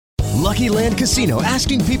Lucky Land Casino,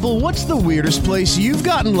 asking people, what's the weirdest place you've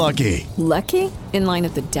gotten lucky? Lucky? In line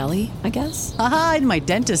at the deli, I guess? Aha, in my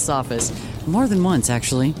dentist's office. More than once,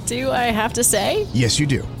 actually. Do I have to say? Yes, you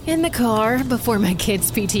do. In the car before my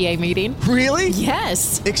kids' PTA meeting. Really?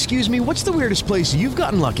 Yes. Excuse me, what's the weirdest place you've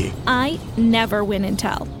gotten lucky? I never win and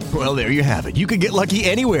tell. Well, there you have it. You can get lucky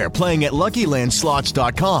anywhere, playing at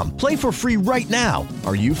LuckyLandSlots.com. Play for free right now.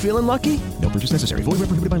 Are you feeling lucky? No purchase necessary. Void where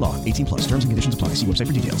prohibited by law. 18 plus. Terms and conditions apply. See website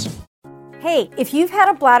for details. Hey, if you've had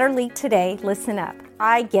a bladder leak today, listen up.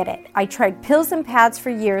 I get it. I tried pills and pads for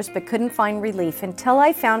years but couldn't find relief until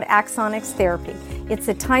I found Axonics Therapy. It's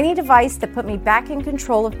a tiny device that put me back in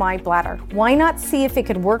control of my bladder. Why not see if it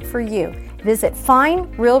could work for you? Visit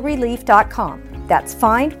findrealrelief.com. That's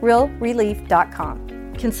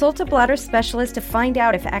findrealrelief.com. Consult a bladder specialist to find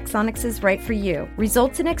out if Axonics is right for you.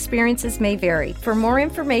 Results and experiences may vary. For more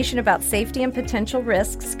information about safety and potential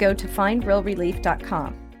risks, go to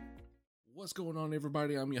findrealrelief.com. What's going on,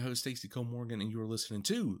 everybody? I'm your host, Stacey Cole Morgan, and you are listening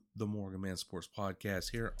to the Morgan Man Sports Podcast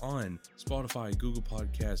here on Spotify, Google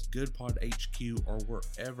Podcasts, Good Pod HQ, or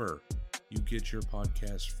wherever you get your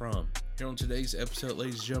podcasts from. Here on today's episode,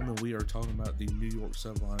 ladies and gentlemen, we are talking about the New York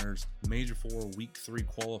Subliners Major 4 Week 3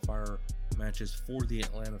 qualifier matches for the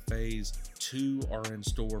Atlanta FaZe. 2 are in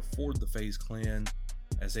store for the FaZe clan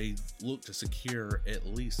as they look to secure at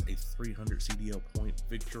least a 300 CDL point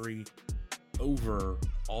victory over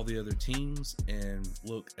all the other teams and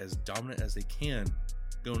look as dominant as they can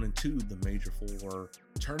going into the Major 4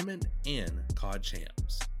 tournament and COD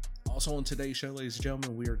champs. Also on today's show, ladies and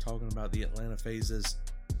gentlemen, we are talking about the Atlanta FaZe's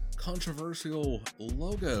controversial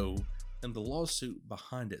logo and the lawsuit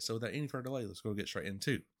behind it. So without any further delay, let's go get straight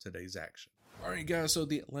into today's action. Alright guys, so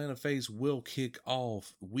the Atlanta FaZe will kick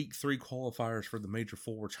off Week 3 qualifiers for the Major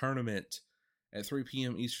 4 tournament at 3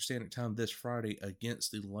 p.m. Eastern Standard Time this Friday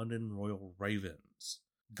against the London Royal Ravens.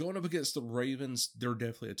 Going up against the Ravens, they're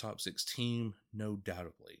definitely a top 6 team, no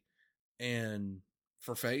doubtedly. And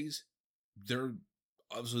for FaZe, they're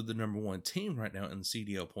obviously the number 1 team right now in the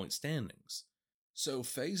CDL point standings. So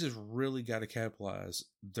FaZe has really got to capitalize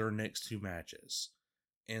their next 2 matches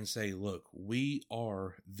and say, look, we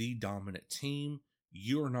are the dominant team.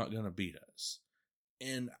 You are not going to beat us.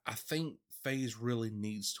 And I think FaZe really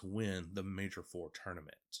needs to win the Major 4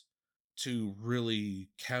 tournament to really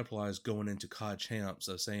capitalize going into COD champs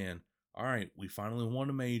of saying, all right, we finally won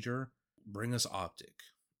a major, bring us Optic.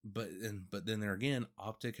 But then there again,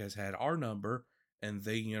 Optic has had our number and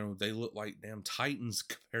they look like damn titans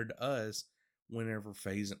compared to us whenever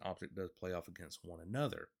FaZe and Optic does play off against one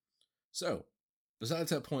another. So besides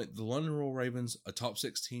that point, the London Royal Ravens, a top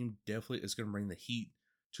 6 team, definitely is going to bring the heat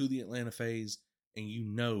to the Atlanta FaZe. And you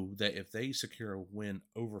know that if they secure a win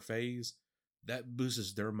over FaZe, that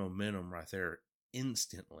boosts their momentum right there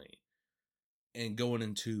instantly. And going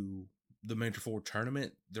into the Major 4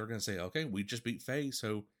 tournament, they're going to say, okay, we just beat FaZe,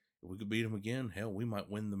 so if we could beat them again, hell, we might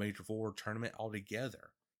win the Major 4 tournament altogether.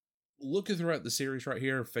 Looking throughout the series right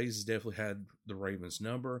here, FaZe has definitely had the Ravens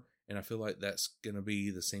number, and I feel like that's going to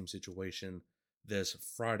be the same situation this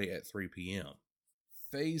Friday at 3 p.m.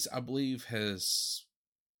 FaZe, I believe, has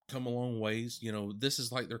come a long ways. This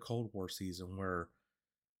is like their Cold War season where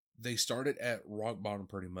they started at rock bottom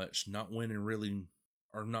pretty much, not winning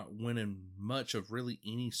much of really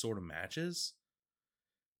any sort of matches.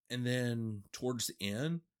 And then towards the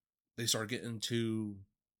end, they start getting to,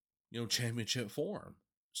 championship form,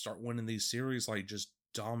 start winning these series like just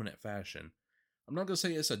dominant fashion. I'm not going to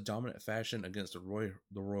say it's a dominant fashion against the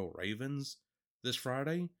Royal Ravens this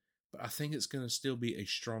Friday, but I think it's going to still be a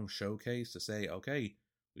strong showcase to say, okay,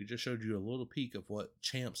 we just showed you a little peek of what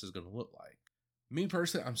champs is going to look like. Me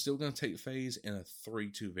personally, I'm still going to take FaZe in a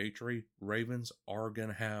 3-2 victory. Ravens are going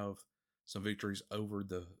to have some victories over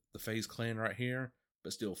the FaZe clan right here,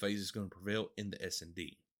 but still FaZe is going to prevail in the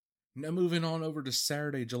S&D. Now moving on over to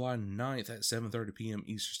Saturday, July 9th at 7:30 p.m.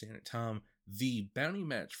 Eastern Standard Time, the bounty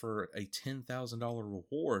match for a $10,000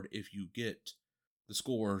 reward if you get the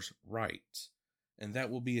scores right. And that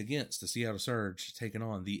will be against the Seattle Surge taking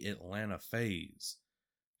on the Atlanta FaZe.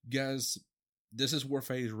 Guys, this is where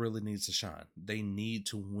FaZe really needs to shine. They need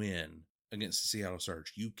to win against the Seattle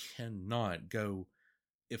Surge. You cannot go,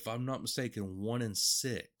 if I'm not mistaken,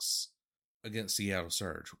 1-6 against Seattle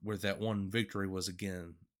Surge, where that one victory was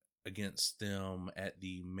again against them at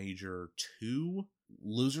the Major 2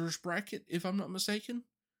 losers bracket, if I'm not mistaken.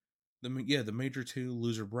 The Major 2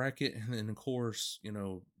 loser bracket, and then of course,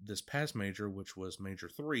 this past major, which was Major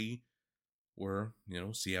 3, where,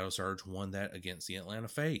 Seattle Surge won that against the Atlanta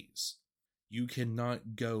FaZe. You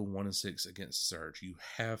cannot go 1-6 against the Surge. You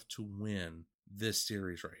have to win this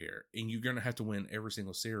series right here. And you're going to have to win every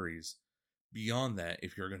single series beyond that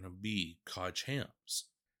if you're going to be COD champs.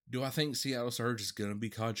 Do I think Seattle Surge is going to be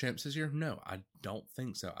COD champs this year? No, I don't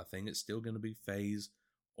think so. I think it's still going to be FaZe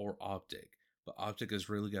or Optic. But Optic is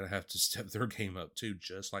really going to have to step their game up too,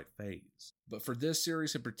 just like FaZe. But for this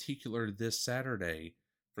series in particular, this Saturday,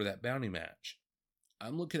 for that bounty match,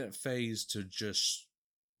 I'm looking at FaZe to just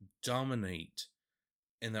dominate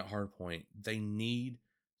in that hard point. They need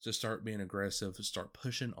to start being aggressive, start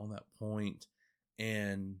pushing on that point,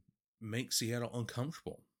 and make Seattle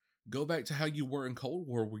uncomfortable. Go back to how you were in Cold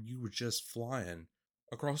War, where you were just flying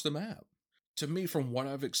across the map. To me, from what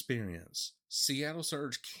I've experienced, Seattle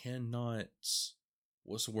Surge cannot,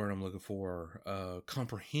 what's the word I'm looking for,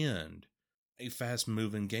 comprehend a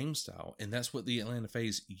fast-moving game style. And that's what the Atlanta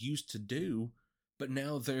FaZe used to do, but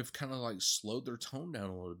now they've kind of like slowed their tone down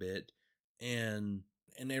a little bit, and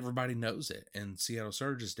everybody knows it. And Seattle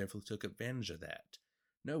Surge has definitely took advantage of that.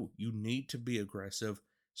 No, you need to be aggressive.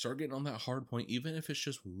 Start getting on that hard point, even if it's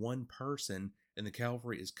just one person and the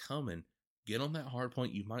cavalry is coming. Get on that hard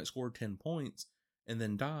point. You might score 10 points and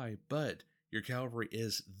then die, but your cavalry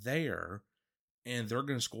is there, and they're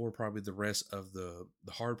going to score probably the rest of the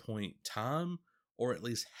hard point time, or at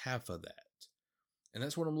least half of that. And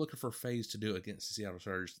that's what I'm looking for FaZe to do against the Seattle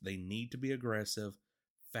Surge. They need to be aggressive,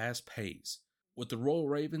 fast pace. With the Royal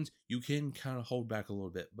Ravens, you can kind of hold back a little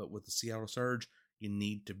bit, but with the Seattle Surge, you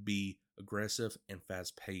need to be aggressive and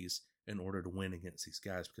fast paced in order to win against these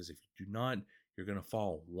guys, because if you do not, you're going to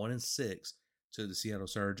fall 1-6 to the Seattle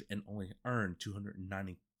Surge and only earn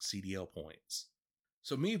 290 CDL points.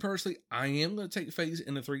 So me personally, I am going to take FaZe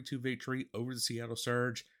in a 3-2 victory over the Seattle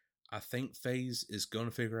Surge. I think FaZe is going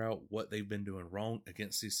to figure out what they've been doing wrong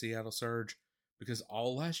against the Seattle Surge, because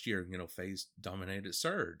all last year, FaZe dominated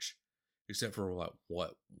Surge, except for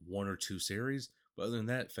one or two series. But other than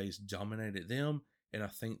that, FaZe dominated them. And I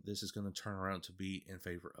think this is going to turn around to be in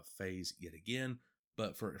favor of FaZe yet again.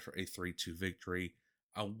 But for a 3-2 victory,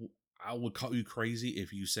 I would call you crazy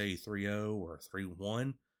if you say 3-0 or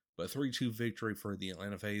 3-1. But 3-2 victory for the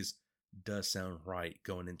Atlanta FaZe does sound right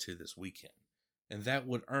going into this weekend. And that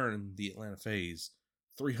would earn the Atlanta FaZe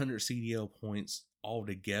 300 CDL points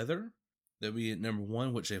altogether. They'll be at number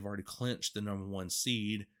 1, which they've already clinched the number 1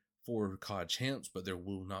 seed for COD champs. But there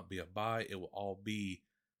will not be a bye. It will all be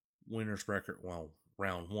winner's record,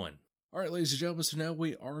 round 1. All right, ladies and gentlemen, so now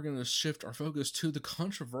we are going to shift our focus to the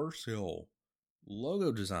controversial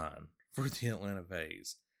logo design for the Atlanta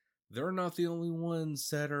FaZe. They're not the only ones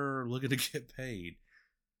that are looking to get paid.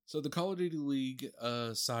 So the Call of Duty League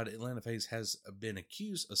side, Atlanta FaZe, has been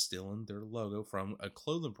accused of stealing their logo from a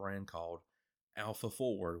clothing brand called Alpha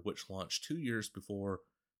Forward, which launched 2 years before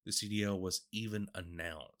the CDL was even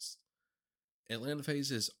announced. Atlanta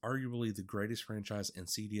FaZe is arguably the greatest franchise in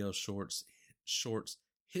CDL shorts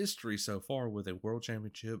history so far, with a world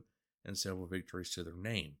championship and several victories to their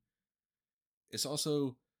name. It's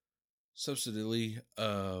also subsequently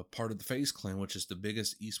part of the FaZe Clan, which is the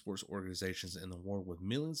biggest esports organizations in the world, with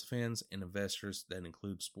millions of fans and investors that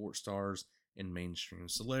include sports stars and mainstream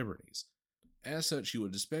celebrities. As such, you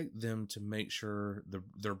would expect them to make sure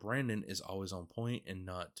their branding is always on point, and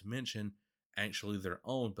not to mention actually their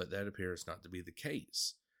own, but that appears not to be the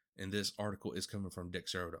case. And this article is coming from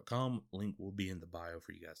Dexero.com. Link will be in the bio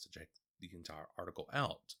for you guys to check the entire article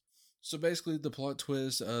out. So basically, the plot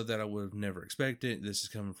twist that I would have never expected. This is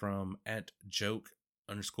coming from @joke_n_e.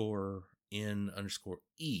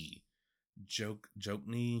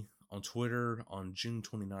 Jokney on Twitter on June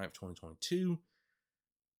 29th, 2022.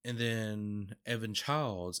 And then Evan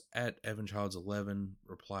Childs @EvanChilds11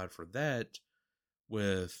 replied for that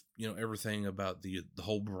with, everything about the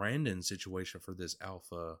whole branding situation for this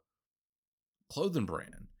Alpha clothing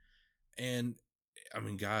brand. And I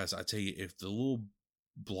mean, guys, I tell you, if the little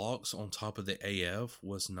blocks on top of the AF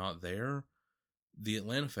was not there, the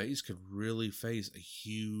Atlanta FaZe could really face a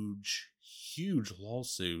huge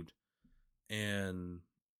lawsuit and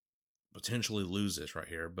potentially lose this right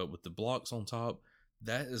here. But with the blocks on top,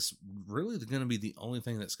 that is really going to be the only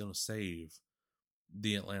thing that's going to save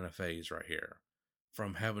the Atlanta FaZe right here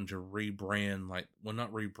from having to rebrand,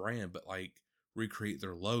 not rebrand, but recreate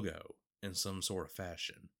their logo in some sort of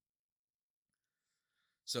fashion.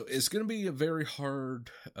 So it's going to be a very hard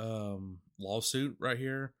lawsuit right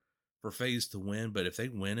here for FaZe to win. But if they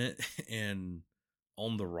win it and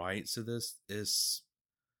own the rights to this,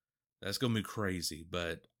 that's going to be crazy.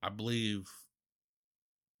 But I believe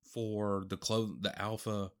for the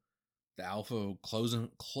Alpha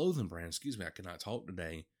clothing brand, I cannot talk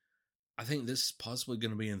today. I think this is possibly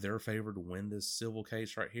going to be in their favor to win this civil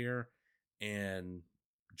case right here, and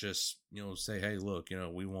just, say, hey, look,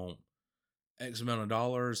 we want X amount of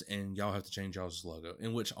dollars and y'all have to change y'all's logo.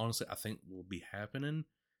 In which, honestly, I think will be happening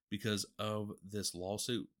because of this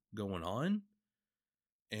lawsuit going on.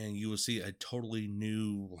 And you will see a totally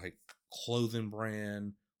new like clothing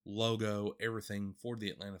brand, logo, everything for the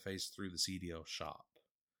Atlanta FaZe through the CDL shop.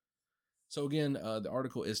 So again, the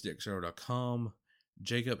article is DXero.com.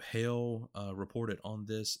 Jacob Hale reported on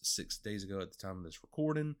this 6 days ago at the time of this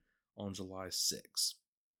recording on July 6th.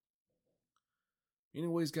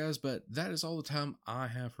 Anyways, guys, but that is all the time I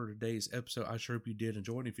have for today's episode. I sure hope you did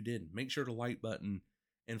enjoy it. If you did, make sure to like button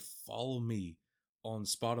and follow me on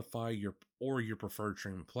Spotify or your preferred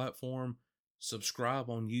streaming platform. Subscribe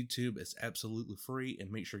on YouTube. It's absolutely free. And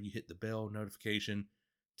make sure you hit the bell notification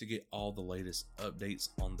to get all the latest updates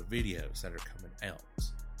on the videos that are coming out.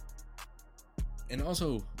 And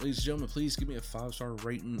also, ladies and gentlemen, please give me a 5-star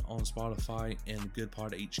rating on Spotify and Good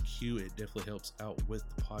Pod HQ. It definitely helps out with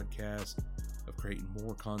the podcast of creating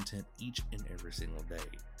more content each and every single day.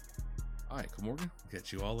 All right, Morgan,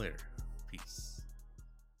 catch you all later. Peace.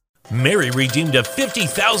 Mary redeemed a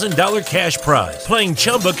 $50,000 cash prize playing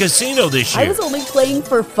Chumba Casino this year. I was only playing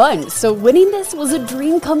for fun, so winning this was a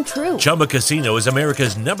dream come true. Chumba Casino is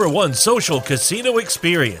America's #1 social casino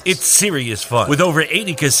experience. It's serious fun. With over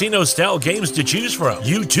 80 casino-style games to choose from,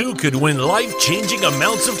 you too could win life-changing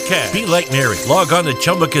amounts of cash. Be like Mary. Log on to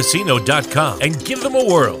ChumbaCasino.com and give them a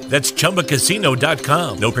whirl. That's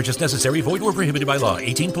ChumbaCasino.com. No purchase necessary. Void where prohibited by law.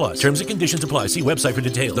 18+. Terms and conditions apply. See website for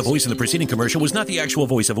details. The voice in the preceding commercial was not the actual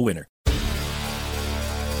voice of a winner.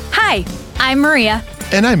 Hi, I'm Maria.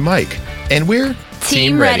 And I'm Mike. And we're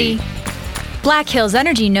Team Ready. Black Hills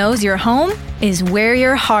Energy knows your home is where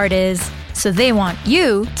your heart is, so they want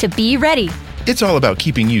you to be ready. It's all about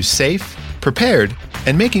keeping you safe, prepared,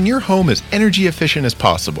 and making your home as energy efficient as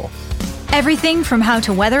possible. Everything from how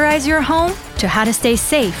to weatherize your home to how to stay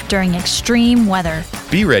safe during extreme weather.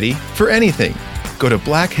 Be ready for anything. Go to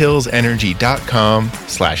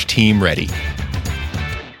blackhillsenergy.com/teamready.